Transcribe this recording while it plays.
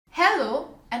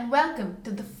and welcome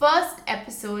to the first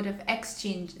episode of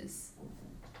Exchanges.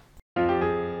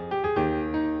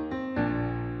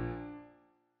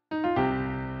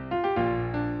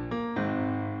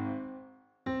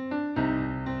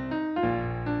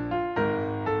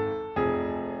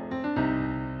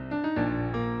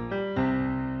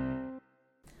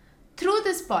 Through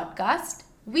this podcast,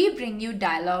 we bring you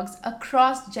dialogues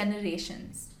across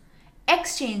generations,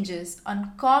 exchanges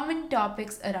on common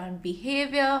topics around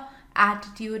behavior,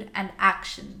 attitude, and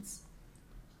actions.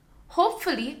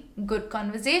 Hopefully, good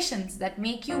conversations that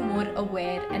make you more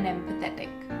aware and empathetic.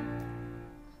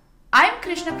 I'm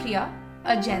Krishna Priya,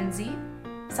 a Gen Z,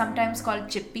 sometimes called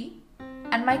Chippy,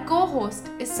 and my co host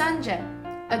is Sanjay,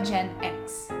 a Gen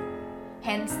X.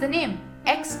 Hence the name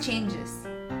X Changes.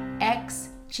 X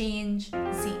Change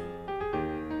Z.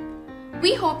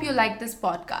 We hope you like this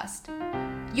podcast.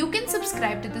 You can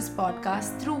subscribe to this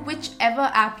podcast through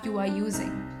whichever app you are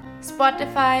using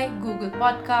Spotify, Google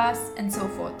Podcasts, and so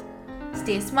forth.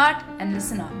 Stay smart and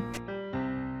listen on.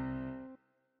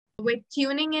 We're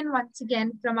tuning in once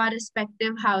again from our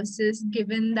respective houses,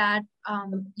 given that,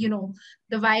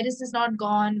 the virus is not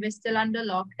gone. We're still under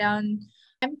lockdown.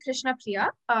 I'm Krishna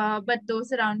Priya, but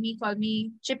those around me call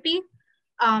me Chippy.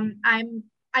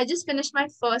 I just finished my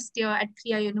first year at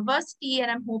Priya University,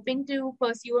 and I'm hoping to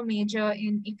pursue a major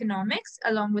in economics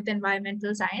along with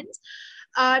environmental science.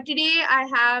 Today, I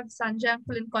have Sanjay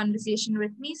Uncle in conversation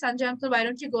with me. Sanjay Uncle, why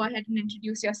don't you go ahead and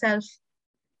introduce yourself?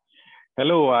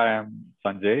 Hello, I am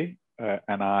Sanjay,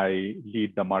 and I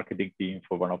lead the marketing team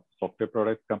for one of the software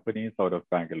product companies out of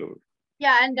Bangalore.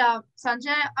 Yeah, and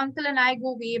Sanjay Uncle and I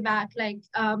go way back.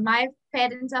 My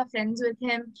parents are friends with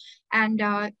him, and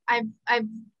I've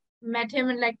met him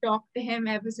and talked to him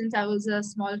ever since I was a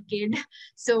small kid.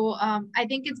 So I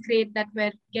think it's great that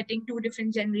we're getting two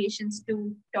different generations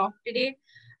to talk today.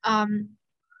 Sanjay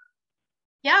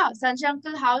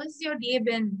Uncle, how has your day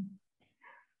been?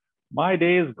 My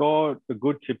day has got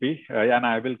good, Chippy, and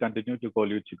I will continue to call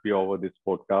you Chippy over this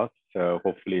podcast.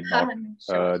 Hopefully not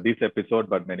Sure. this episode,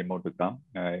 but many more to come.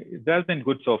 It has been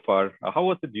good so far. How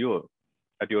was it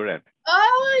at your end?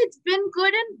 Oh, it's been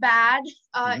good and bad.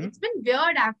 It's been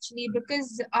weird actually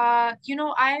because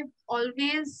I've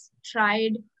always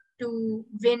tried to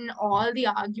win all the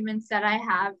arguments that I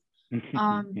have.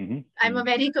 I'm a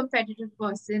very competitive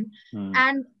person,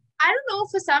 and I don't know,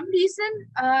 for some reason,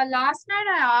 last night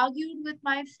I argued with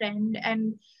my friend,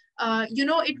 and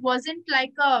it wasn't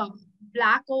like a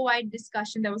black or white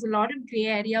discussion. There was a lot of gray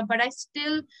area, but I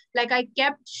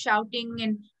kept shouting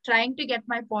and trying to get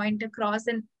my point across.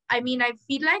 And I mean, I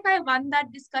feel like I won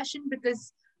that discussion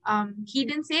because he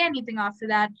didn't say anything after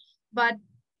that. But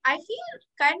I feel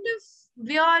kind of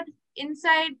weird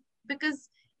inside because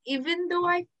even though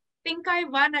I think I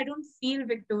won, I don't feel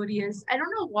victorious. I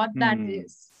don't know what that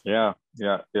is. Yeah.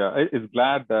 I'm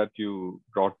glad that you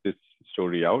brought this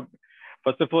story out.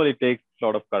 First of all, it takes a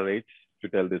lot of courage to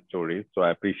tell this story. So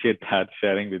I appreciate that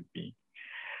sharing with me.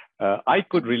 I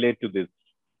could relate to this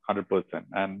 100%.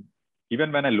 And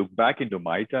even when I look back into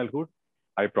my childhood,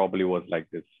 I probably was like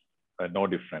this, no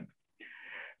different.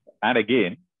 And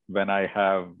again, when I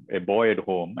have a boy at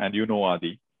home, and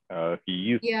Adi,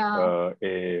 he is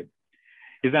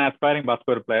he's an aspiring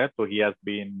basketball player, so he has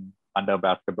been under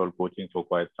basketball coaching for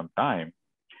quite some time.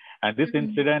 And this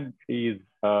incident is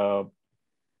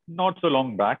not so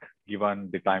long back,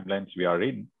 given the timelines we are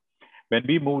in, when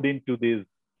we moved into this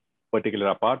particular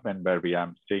apartment where we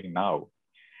are staying now.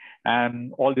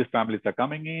 And all these families are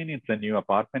coming in. It's a new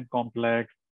apartment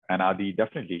complex, and Adi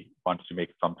definitely wants to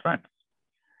make some friends.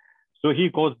 So he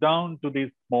goes down to this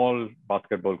small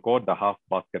basketball court, the half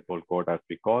basketball court, as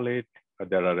we call it.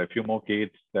 There are a few more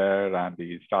kids there, and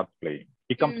he starts playing.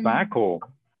 He comes back home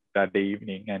that day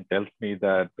evening and tells me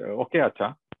that, okay,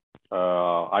 Acha,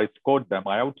 I outscored them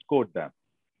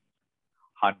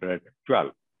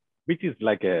 112, which is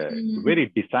like a very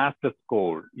disaster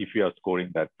score if you are scoring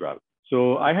that 12.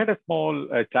 So I had a small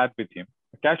chat with him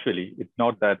casually. It's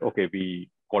not that, okay,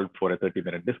 we called for a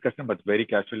 30-minute discussion, but very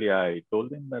casually I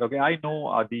told him that, okay, I know,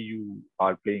 Adi, you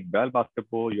are playing well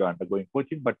basketball, you're undergoing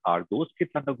coaching, but are those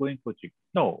kids undergoing coaching?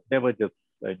 No, they were just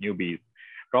newbies.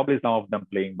 Probably some of them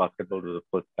playing basketball for the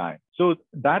first time. So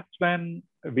that's when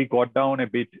we got down a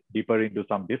bit deeper into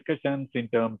some discussions in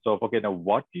terms of, okay, now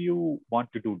what do you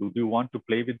want to do? Do you want to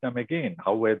play with them again?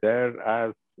 How were there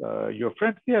as your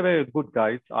friends? Yeah, very good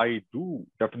guys. I do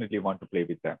definitely want to play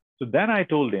with them. So then I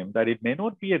told him that it may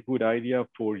not be a good idea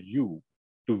for you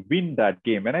to win that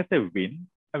game. When I say win,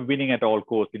 I'm winning at all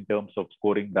costs in terms of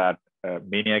scoring that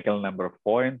maniacal number of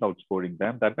points, outscoring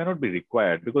them. That may not be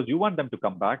required because you want them to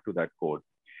come back to that court.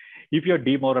 If you're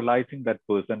demoralizing that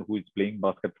person who is playing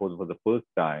basketball for the first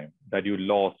time, that you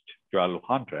lost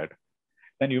 1200,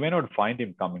 then you may not find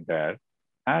him coming there.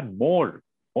 And more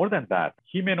than that,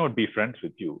 he may not be friends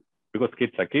with you because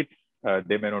kids are kids.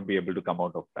 They may not be able to come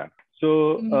out of that.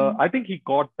 So I think he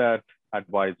caught that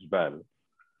advice well.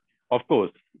 Of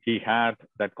course, he had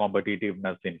that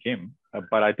competitiveness in him,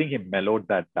 but I think he mellowed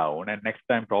that down. And next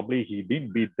time, probably he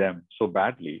didn't beat them so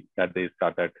badly that they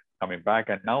started coming back.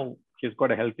 And now he's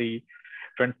got a healthy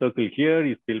friend circle here.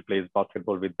 He still plays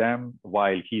basketball with them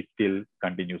while he still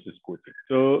continues his coaching.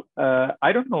 So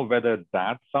I don't know whether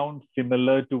that sounds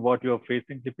similar to what you're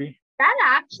facing, Tippy. That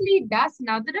actually does.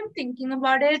 Now that I'm thinking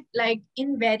about it, like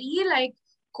in very like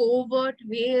covert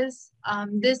ways,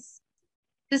 this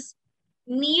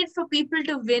need for people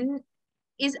to win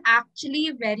is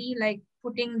actually very like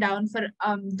putting down for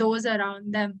those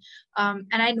around them. And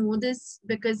I know this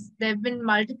because there have been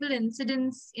multiple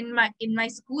incidents in my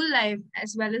school life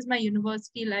as well as my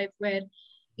university life where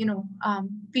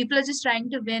people are just trying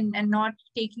to win and not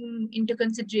taking into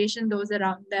consideration those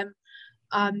around them.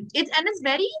 It's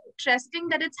very interesting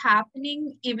that it's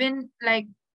happening even like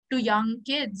to young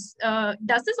kids.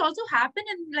 Does this also happen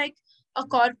in like a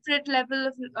corporate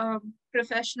level of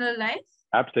professional life?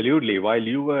 Absolutely. While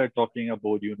you were talking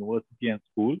about university and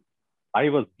school, I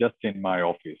was just in my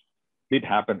office. It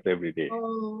happens every day.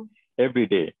 Oh. Every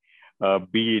day.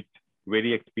 Be it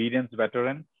very experienced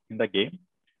veterans in the game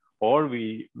or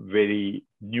we very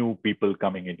new people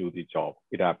coming into the job.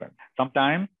 It happens.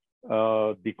 Sometimes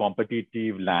the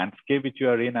competitive landscape which you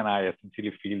are in, and I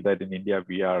essentially feel that in India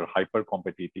we are hyper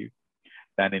competitive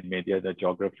than in many other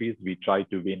geographies. We try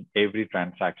to win every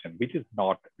transaction, which is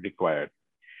not required.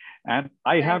 And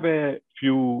I have a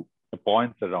few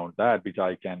points around that, which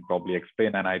I can probably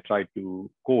explain. And I try to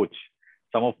coach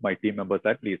some of my team members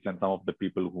at least, and some of the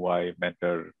people who I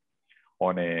mentor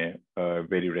on a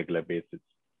very regular basis.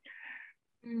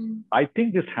 I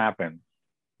think this happens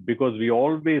because we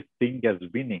always think as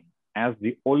winning as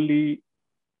the only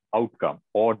outcome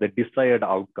or the desired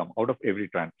outcome out of every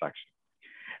transaction.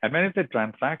 And when it's a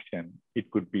transaction, it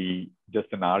could be just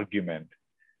an argument,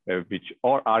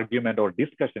 or argument or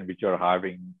discussion which you're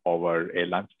having over a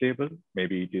lunch table.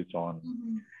 Maybe it is on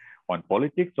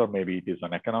politics, or maybe it is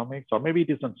on economics, or maybe it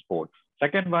is on sports.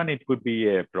 Second one, it could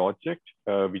be a project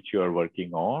which you are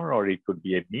working on, or it could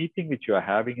be a meeting which you are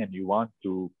having and you want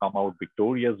to come out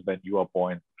victorious when your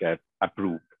points get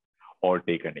approved or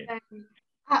taken in.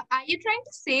 Are you trying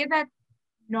to say that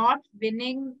not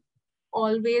winning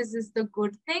always is the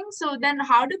good thing? So then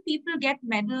how do people get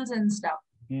medals and stuff?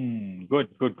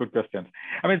 Good questions.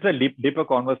 I mean, it's a deeper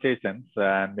conversations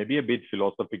and maybe a bit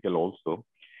philosophical also.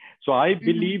 So I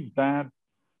believe that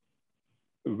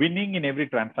winning in every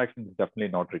transaction is definitely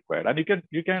not required. And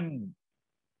you can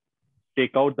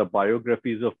take out the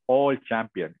biographies of all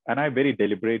champions. And I very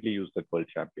deliberately use the word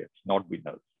champions, not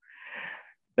winners.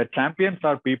 The champions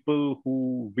are people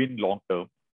who win long term,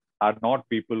 are not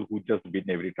people who just win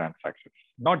every transaction.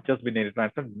 Not just win every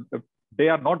transaction. They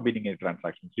are not winning any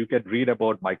transactions. You can read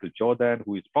about Michael Jordan,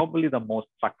 who is probably the most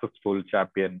successful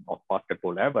champion of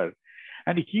basketball ever.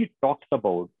 And he talks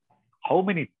about how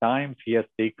many times he has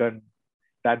taken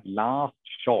that last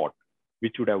shot,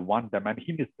 which would have won them, and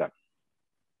he missed them.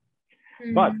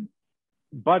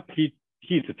 But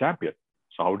he's a champion.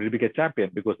 So how did he become a champion?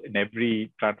 Because in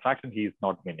every transaction, he is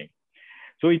not winning.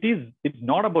 So it's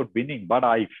not about winning, but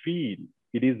I feel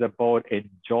it is about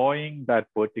enjoying that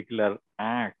particular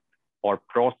act or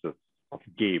process of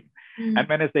game. And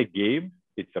when I say game,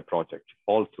 it's a project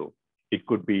also. It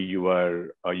could be your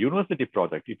university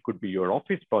project. It could be your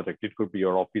office project. It could be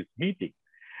your office meeting.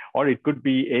 Or it could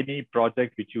be any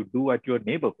project which you do at your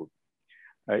neighborhood.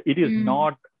 It is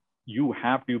not you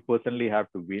personally have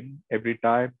to win every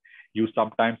time. You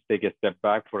sometimes take a step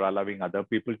back for allowing other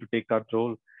people to take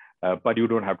control, but you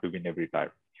don't have to win every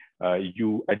time.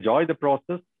 You enjoy the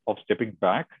process of stepping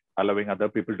back, allowing other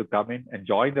people to come in,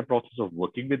 enjoying the process of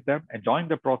working with them, enjoying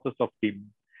the process of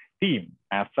team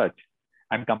as such,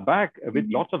 and come back with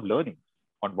lots of learning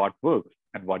on what works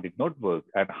and what did not work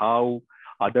and how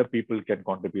other people can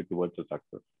contribute towards the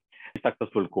success. A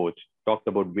successful coach talks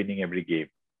about winning every game,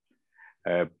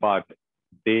 but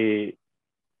they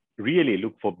really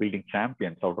look for building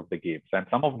champions out of the games. And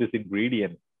some of these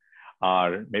ingredients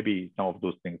are maybe some of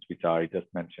those things which I just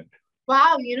mentioned.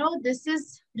 Wow, this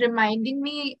is reminding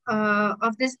me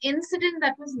of this incident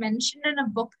that was mentioned in a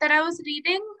book that I was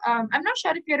reading. I'm not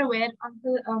sure if you're aware,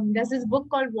 Uncle. There's this book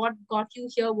called What Got You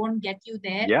Here Won't Get You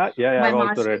There. Yeah, I've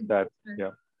also read that.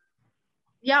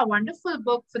 Yeah, wonderful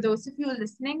book. For those of you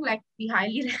listening, like we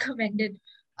highly recommend it.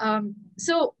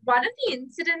 So one of the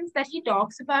incidents that he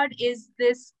talks about is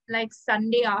this like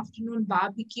Sunday afternoon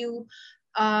barbecue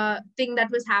thing that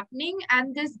was happening,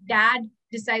 and this dad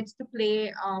decides to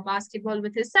play basketball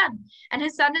with his son, and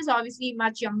his son is obviously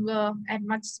much younger and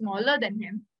much smaller than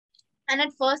him. And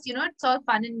at first, it's all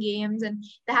fun and games, and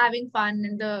they're having fun,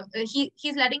 and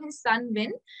he's letting his son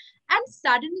win. And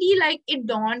suddenly, like, it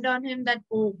dawned on him that,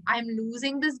 oh, I'm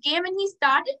losing this game, and he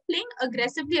started playing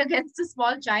aggressively against a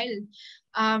small child,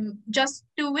 just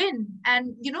to win.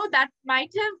 And that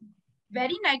might have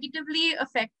very negatively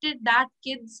affected that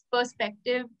kid's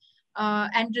perspective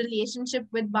and relationship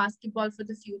with basketball for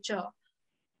the future.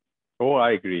 Oh,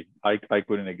 I agree. I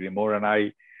couldn't agree more.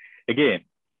 And again,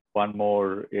 one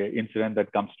more incident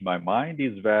that comes to my mind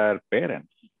is where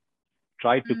parents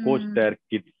try to coach their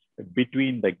kids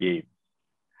between the games.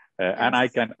 And I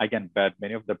can bet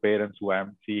many of the parents who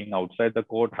I'm seeing outside the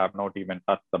court have not even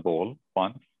touched the ball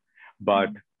once, but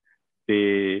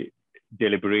they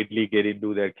deliberately get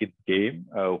into their kid's game,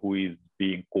 who is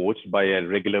being coached by a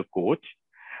regular coach.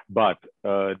 But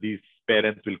these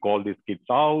parents will call these kids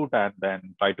out and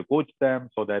then try to coach them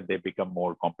so that they become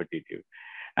more competitive.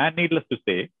 And needless to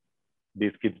say,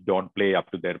 these kids don't play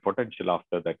up to their potential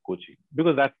after that coaching,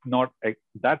 because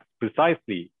that's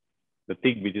precisely the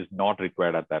thing which is not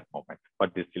required at that moment,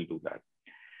 but they still do that.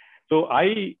 So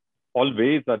I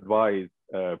always advise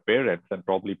parents, and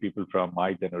probably people from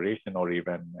my generation or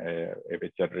even a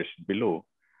generation below,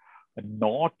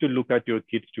 not to look at your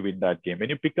kids to win that game. When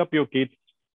you pick up your kids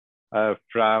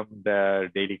from their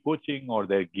daily coaching or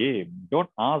their game, don't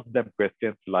ask them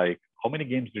questions like, how many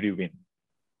games did you win?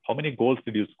 How many goals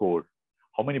did you score?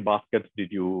 How many baskets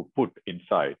did you put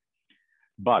inside?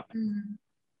 But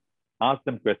ask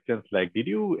them questions like, did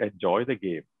you enjoy the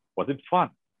game? Was it fun?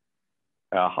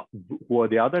 Who are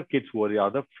the other kids? Who are the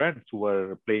other friends who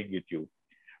were playing with you?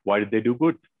 Why did they do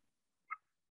good?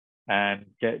 And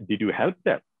did you help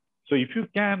them? So if you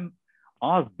can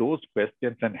ask those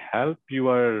questions and help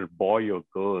your boy or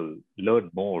girl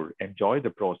learn more, enjoy the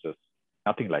process,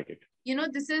 nothing like it.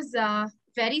 This is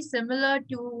very similar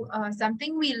to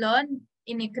something we learn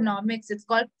in economics. It's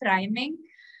called priming.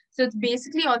 So it's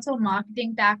basically also a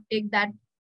marketing tactic that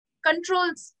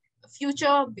controls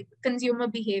future consumer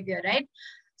behavior, right?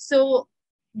 So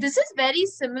this is very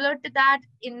similar to that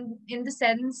in the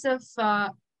sense of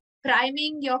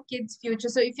priming your kids' future.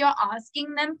 So if you're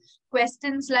asking them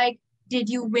questions like, did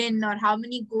you win, or how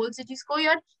many goals did you score,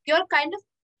 you're kind of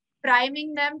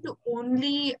priming them to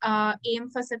only aim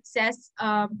for success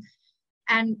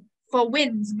and for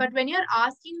wins. But when you're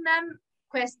asking them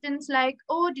questions like,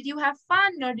 oh, did you have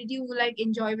fun, or did you like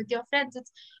enjoy with your friends,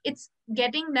 it's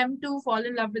getting them to fall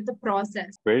in love with the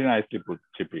process. Very nicely put,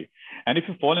 Chippy. And if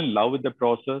you fall in love with the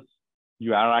process,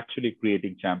 you are actually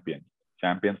creating champions.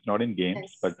 Champions not in games,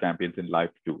 yes, but champions in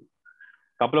life too.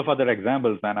 A couple of other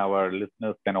examples, and our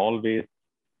listeners can always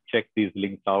check these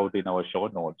links out in our show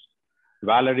notes.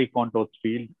 Valerie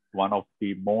Contos-Field, one of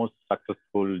the most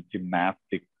successful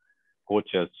gymnastic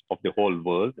coaches of the whole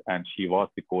world, and she was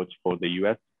the coach for the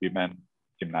US women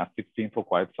gymnastics team for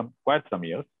quite some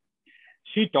years.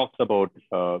 She talks about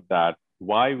that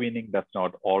why winning does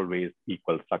not always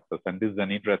equal success. And this is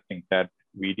an interesting TED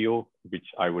video, which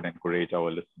I would encourage our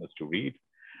listeners to read.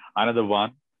 Another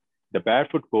one, The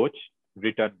Barefoot Coach,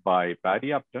 written by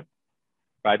Paddy Upton.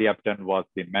 Paddy Upton was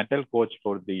the mental coach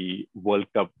for the World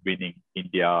Cup winning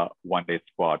India one-day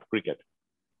squad cricket.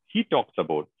 He talks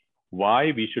about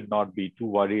why we should not be too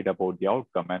worried about the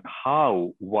outcome and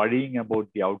how worrying about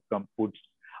the outcome puts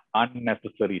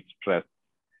unnecessary stress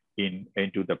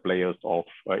into the player's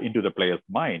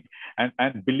mind.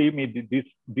 And believe me,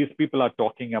 these people are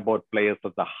talking about players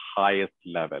at the highest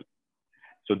level.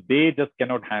 So they just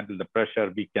cannot handle the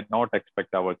pressure. We cannot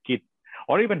expect our kids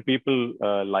or even people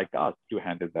like us to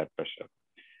handle that pressure.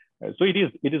 So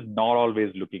it is not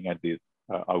always looking at these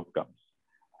outcomes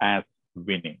as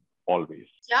winning, always.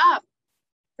 Yeah,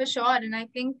 for sure. And I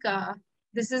think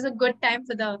this is a good time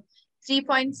for the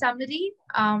 3-point summary.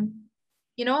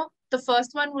 The first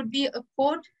one would be a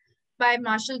quote by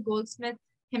Marshall Goldsmith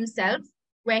himself,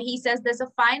 where he says there's a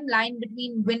fine line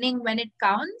between winning when it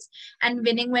counts and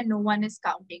winning when no one is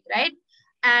counting, right?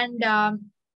 And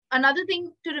another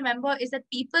thing to remember is that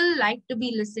people like to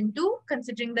be listened to,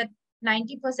 considering that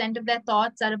 90% of their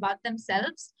thoughts are about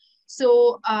themselves.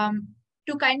 So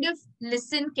to kind of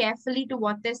listen carefully to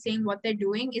what they're saying, what they're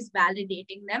doing is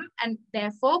validating them, and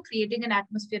therefore creating an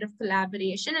atmosphere of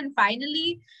collaboration. And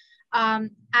finally,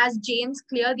 as James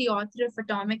Clear, the author of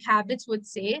Atomic Habits, would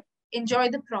say, enjoy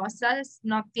the process,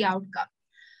 not the outcome.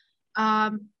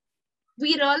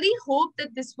 We really hope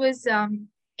that this was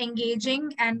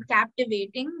engaging and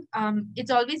captivating.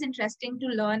 It's always interesting to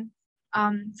learn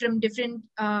from different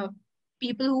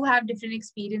people who have different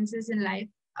experiences in life.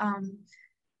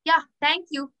 Yeah, thank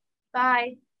you.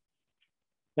 Bye.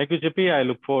 Thank you, JP. I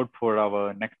look forward for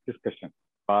our next discussion.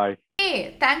 Bye.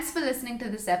 Hey, thanks for listening to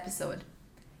this episode.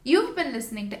 You've been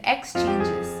listening to X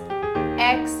Changes,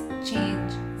 X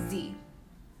Change Z.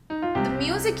 The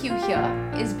music you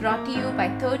hear is brought to you by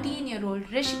 13-year-old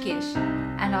Rishikesh,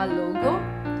 and our logo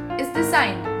is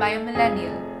designed by a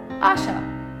millennial, Asha.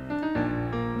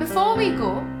 Before we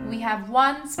go, we have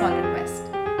one small request.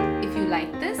 If you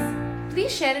like this,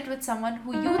 please share it with someone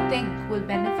who you think will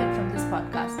benefit from this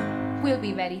podcast. We'll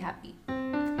be very happy.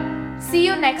 See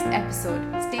you next episode.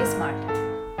 Stay smart.